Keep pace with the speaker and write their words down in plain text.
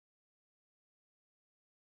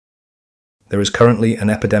There is currently an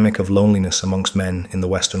epidemic of loneliness amongst men in the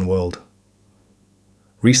Western world.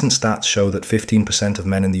 Recent stats show that 15% of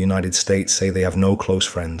men in the United States say they have no close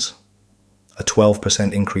friends, a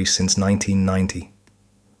 12% increase since 1990.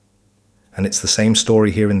 And it's the same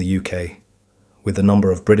story here in the UK, with the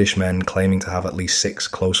number of British men claiming to have at least 6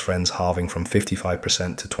 close friends halving from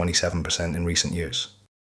 55% to 27% in recent years.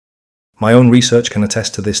 My own research can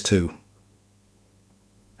attest to this too.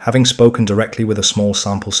 Having spoken directly with a small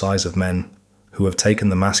sample size of men who have taken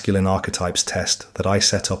the masculine archetypes test that I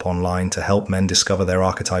set up online to help men discover their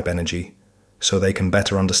archetype energy so they can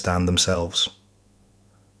better understand themselves.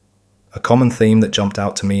 A common theme that jumped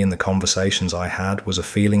out to me in the conversations I had was a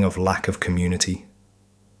feeling of lack of community,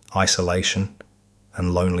 isolation,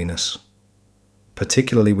 and loneliness,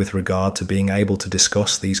 particularly with regard to being able to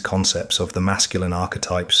discuss these concepts of the masculine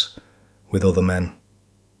archetypes with other men.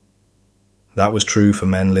 That was true for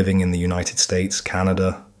men living in the United States,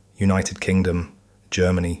 Canada, United Kingdom,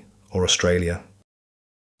 Germany, or Australia.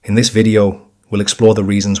 In this video, we'll explore the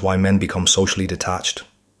reasons why men become socially detached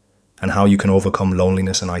and how you can overcome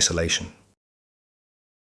loneliness and isolation.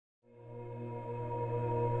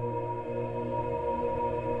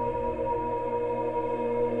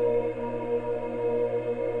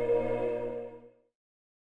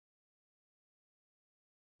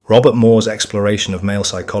 Robert Moore's exploration of male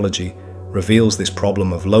psychology reveals this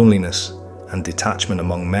problem of loneliness and detachment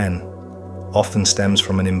among men often stems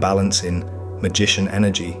from an imbalance in magician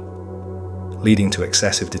energy, leading to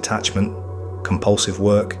excessive detachment, compulsive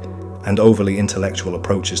work, and overly intellectual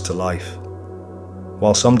approaches to life.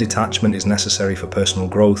 While some detachment is necessary for personal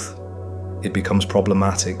growth, it becomes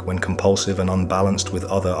problematic when compulsive and unbalanced with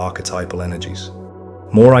other archetypal energies.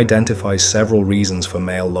 Moore identifies several reasons for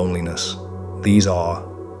male loneliness. These are: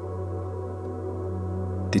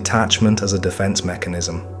 detachment as a defense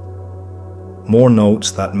mechanism. Moore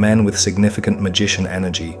notes that men with significant magician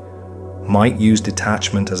energy might use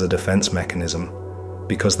detachment as a defense mechanism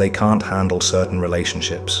because they can't handle certain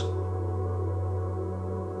relationships.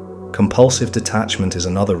 Compulsive detachment is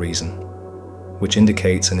another reason, which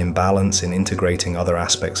indicates an imbalance in integrating other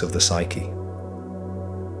aspects of the psyche.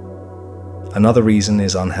 Another reason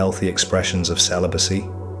is unhealthy expressions of celibacy,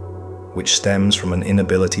 which stems from an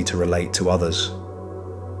inability to relate to others.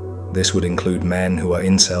 This would include men who are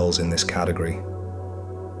incels in this category.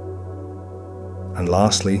 And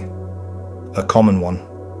lastly, a common one,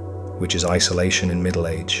 which is isolation in middle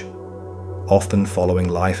age, often following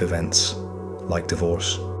life events like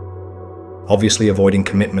divorce. Obviously, avoiding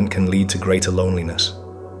commitment can lead to greater loneliness.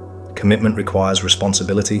 Commitment requires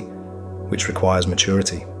responsibility, which requires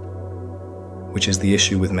maturity, which is the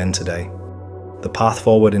issue with men today. The path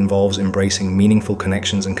forward involves embracing meaningful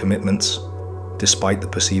connections and commitments, despite the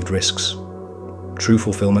perceived risks. True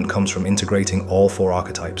fulfillment comes from integrating all 4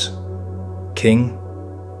 archetypes: king,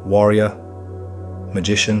 warrior,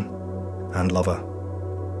 magician, and lover.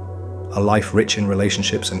 A life rich in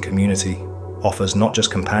relationships and community offers not just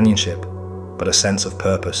companionship, but a sense of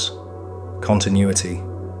purpose, continuity,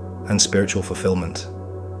 and spiritual fulfillment.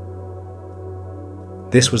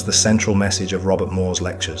 This was the central message of Robert Moore's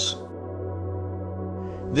lectures.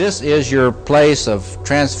 This is your place of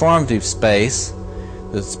transformative space,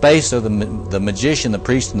 the space of the magician, the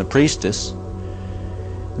priest, and the priestess.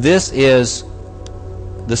 This is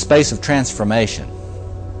the space of transformation.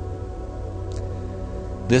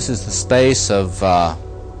 This is the space of the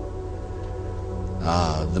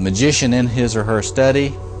magician in his or her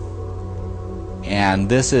study, and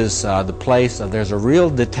this is the place of, there's a real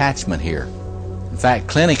detachment here. In fact,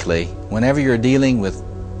 clinically, whenever you're dealing with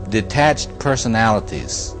detached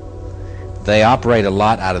personalities, they operate a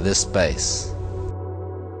lot out of this space.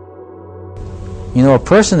 You know, a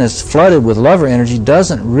person that's flooded with lover energy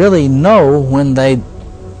doesn't really know when they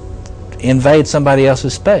invade somebody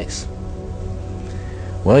else's space.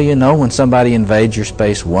 Well, you know, when somebody invades your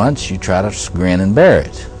space once, you try to grin and bear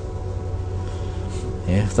it.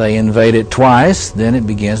 If they invade it twice, then it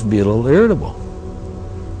begins to be a little irritable.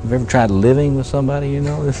 Have you ever tried living with somebody, you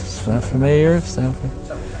know? This is not familiar?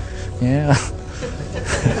 Yeah.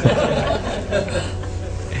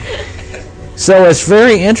 So it's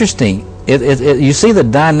very interesting. You see the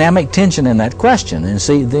dynamic tension in that question, and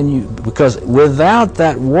see then because without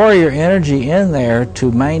that warrior energy in there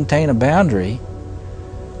to maintain a boundary,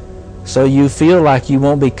 so you feel like you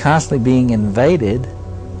won't be constantly being invaded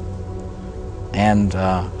and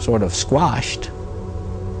sort of squashed.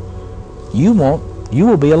 You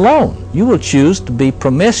will be alone. You will choose to be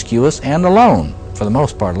promiscuous and alone, for the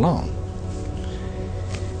most part alone.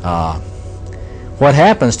 What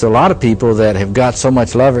happens to a lot of people that have got so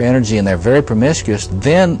much lover energy and they're very promiscuous,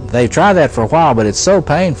 then they try that for a while, but it's so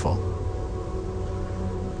painful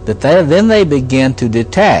then they begin to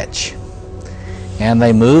detach, and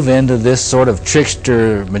they move into this sort of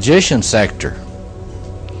trickster magician sector,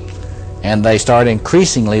 and they start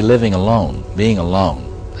increasingly living alone, being alone.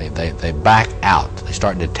 They back out. They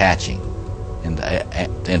start detaching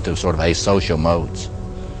into sort of asocial modes.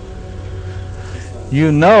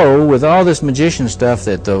 You know, with all this magician stuff,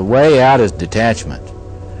 that the way out is detachment.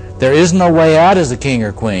 There is no way out as a king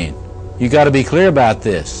or queen. You got to be clear about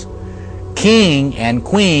this. King and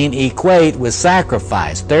queen equate with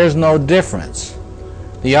sacrifice. There's no difference.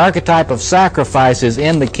 The archetype of sacrifice is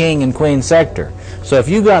in the king and queen sector. So if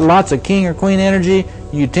you got lots of king or queen energy,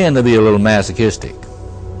 you tend to be a little masochistic.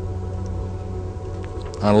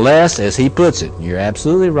 Unless, as he puts it, you're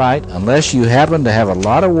absolutely right, unless you happen to have a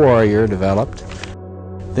lot of warrior developed,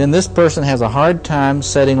 then this person has a hard time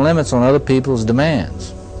setting limits on other people's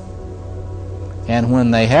demands. And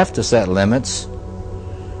when they have to set limits,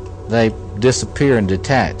 they disappear and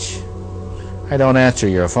detach. I don't answer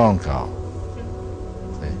your phone call.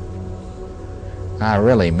 See? I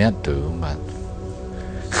really meant to, but,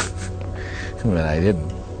 but I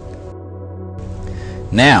didn't.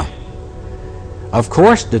 Now, of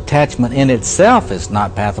course, detachment in itself is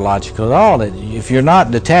not pathological at all. If you're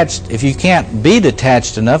not detached, if you can't be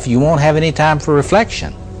detached enough, you won't have any time for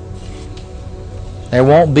reflection. There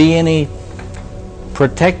won't be any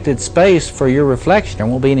protected space for your reflection. There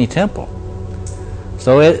won't be any temple.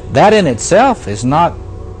 So that in itself is not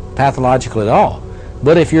pathological at all.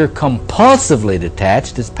 But if you're compulsively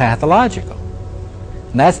detached, it's pathological.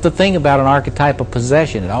 And that's the thing about an archetype of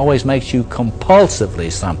possession. It always makes you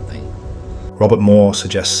compulsively something. Robert Moore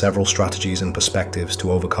suggests several strategies and perspectives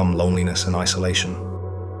to overcome loneliness and isolation.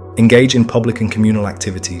 Engage in public and communal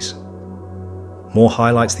activities. Moore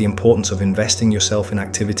highlights the importance of investing yourself in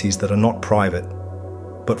activities that are not private,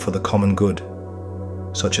 but for the common good,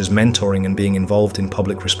 such as mentoring and being involved in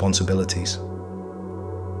public responsibilities.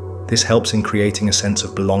 This helps in creating a sense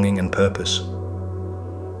of belonging and purpose.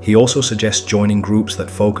 He also suggests joining groups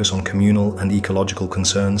that focus on communal and ecological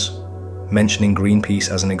concerns, mentioning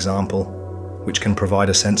Greenpeace as an example, which can provide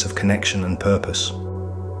a sense of connection and purpose.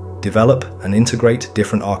 Develop and integrate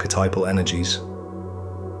different archetypal energies.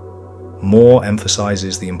 Moore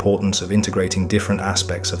emphasizes the importance of integrating different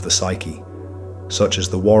aspects of the psyche, such as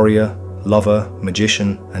the warrior, lover,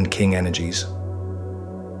 magician, and king energies.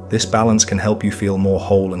 This balance can help you feel more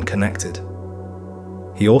whole and connected.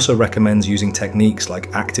 He also recommends using techniques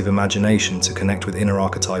like active imagination to connect with inner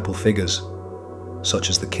archetypal figures,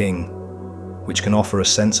 such as the king, which can offer a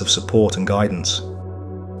sense of support and guidance.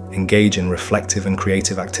 Engage in reflective and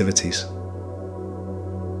creative activities.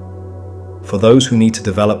 For those who need to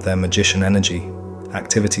develop their magician energy,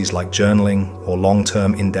 activities like journaling or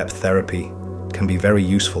long-term in-depth therapy can be very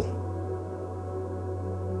useful.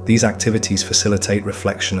 These activities facilitate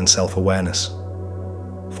reflection and self-awareness.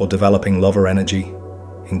 For developing lover energy,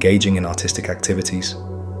 engaging in artistic activities,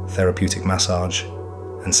 therapeutic massage,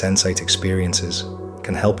 and sensate experiences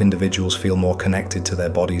can help individuals feel more connected to their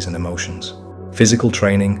bodies and emotions. Physical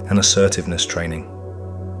training and assertiveness training.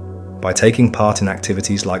 By taking part in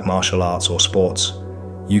activities like martial arts or sports,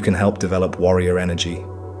 you can help develop warrior energy,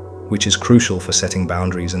 which is crucial for setting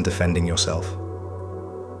boundaries and defending yourself.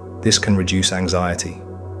 This can reduce anxiety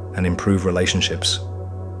and improve relationships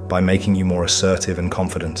by making you more assertive and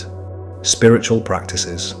confident. Spiritual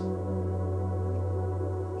practices.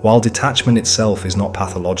 While detachment itself is not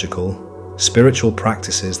pathological, spiritual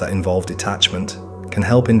practices that involve detachment can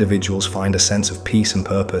help individuals find a sense of peace and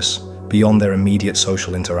purpose beyond their immediate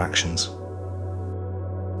social interactions.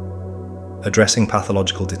 Addressing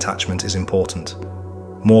pathological detachment is important.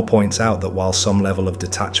 Moore points out that while some level of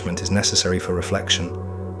detachment is necessary for reflection,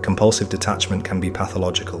 compulsive detachment can be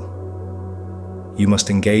pathological. You must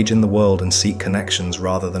engage in the world and seek connections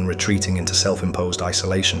rather than retreating into self-imposed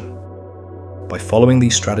isolation. By following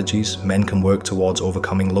these strategies, men can work towards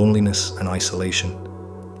overcoming loneliness and isolation,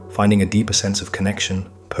 finding a deeper sense of connection,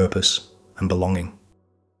 purpose, and belonging.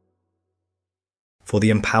 For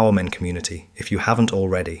the empowerment community, if you haven't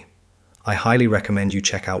already, I highly recommend you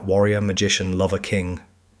check out Warrior, Magician, Lover, King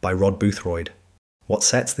by Rod Boothroyd. What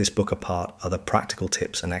sets this book apart are the practical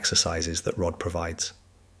tips and exercises that Rod provides.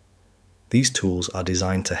 These tools are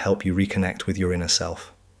designed to help you reconnect with your inner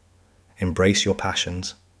self, embrace your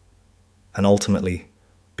passions, and ultimately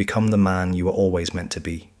become the man you were always meant to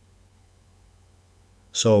be.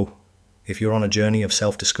 So, if you're on a journey of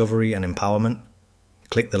self-discovery and empowerment,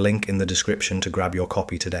 click the link in the description to grab your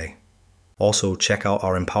copy today. Also, check out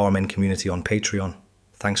our empowerment community on Patreon.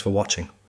 Thanks for watching.